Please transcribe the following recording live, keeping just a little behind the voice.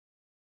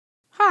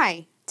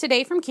Hi,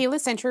 today from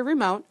Keyless Entry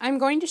Remote, I'm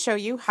going to show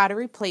you how to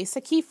replace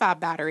a key fob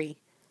battery.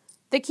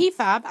 The key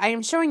fob I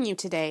am showing you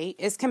today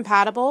is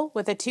compatible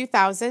with a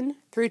 2000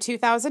 through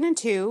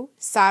 2002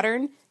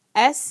 Saturn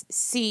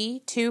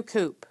SC2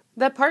 Coupe.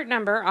 The part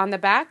number on the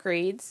back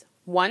reads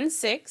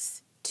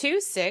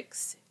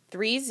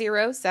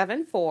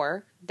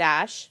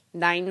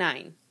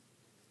 16263074-99.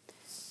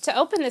 To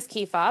open this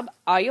key fob,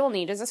 all you'll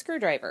need is a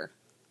screwdriver.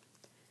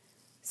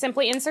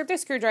 Simply insert the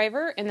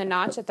screwdriver in the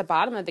notch at the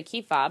bottom of the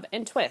key fob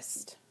and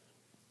twist.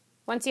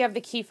 Once you have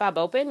the key fob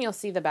open, you'll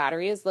see the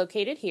battery is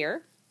located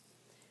here.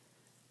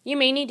 You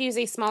may need to use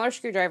a smaller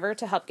screwdriver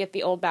to help get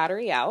the old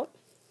battery out.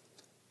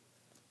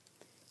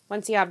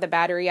 Once you have the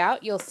battery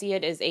out, you'll see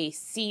it is a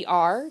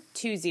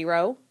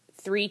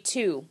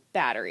CR2032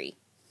 battery.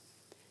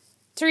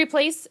 To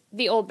replace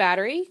the old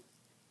battery,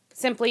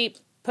 simply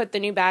put the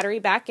new battery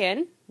back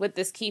in. With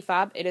this key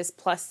fob, it is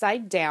plus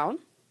side down.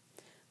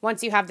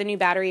 Once you have the new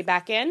battery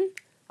back in,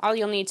 all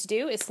you'll need to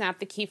do is snap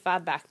the key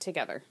fob back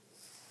together.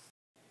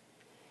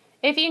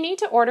 If you need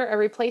to order a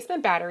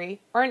replacement battery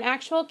or an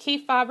actual key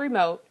fob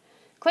remote,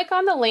 click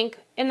on the link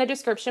in the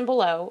description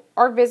below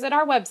or visit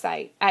our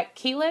website at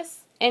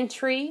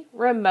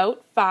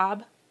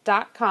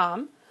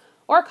keylessentryremotefob.com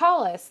or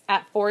call us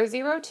at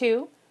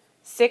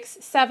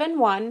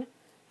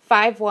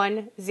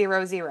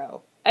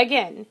 402-671-5100.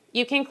 Again,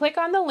 you can click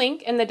on the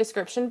link in the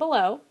description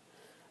below,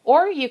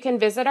 or you can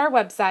visit our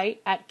website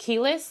at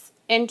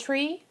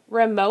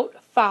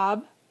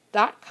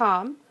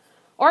keylessentryremotefob.com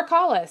or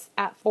call us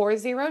at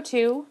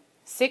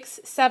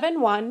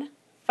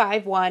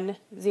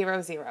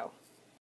 402-671-5100.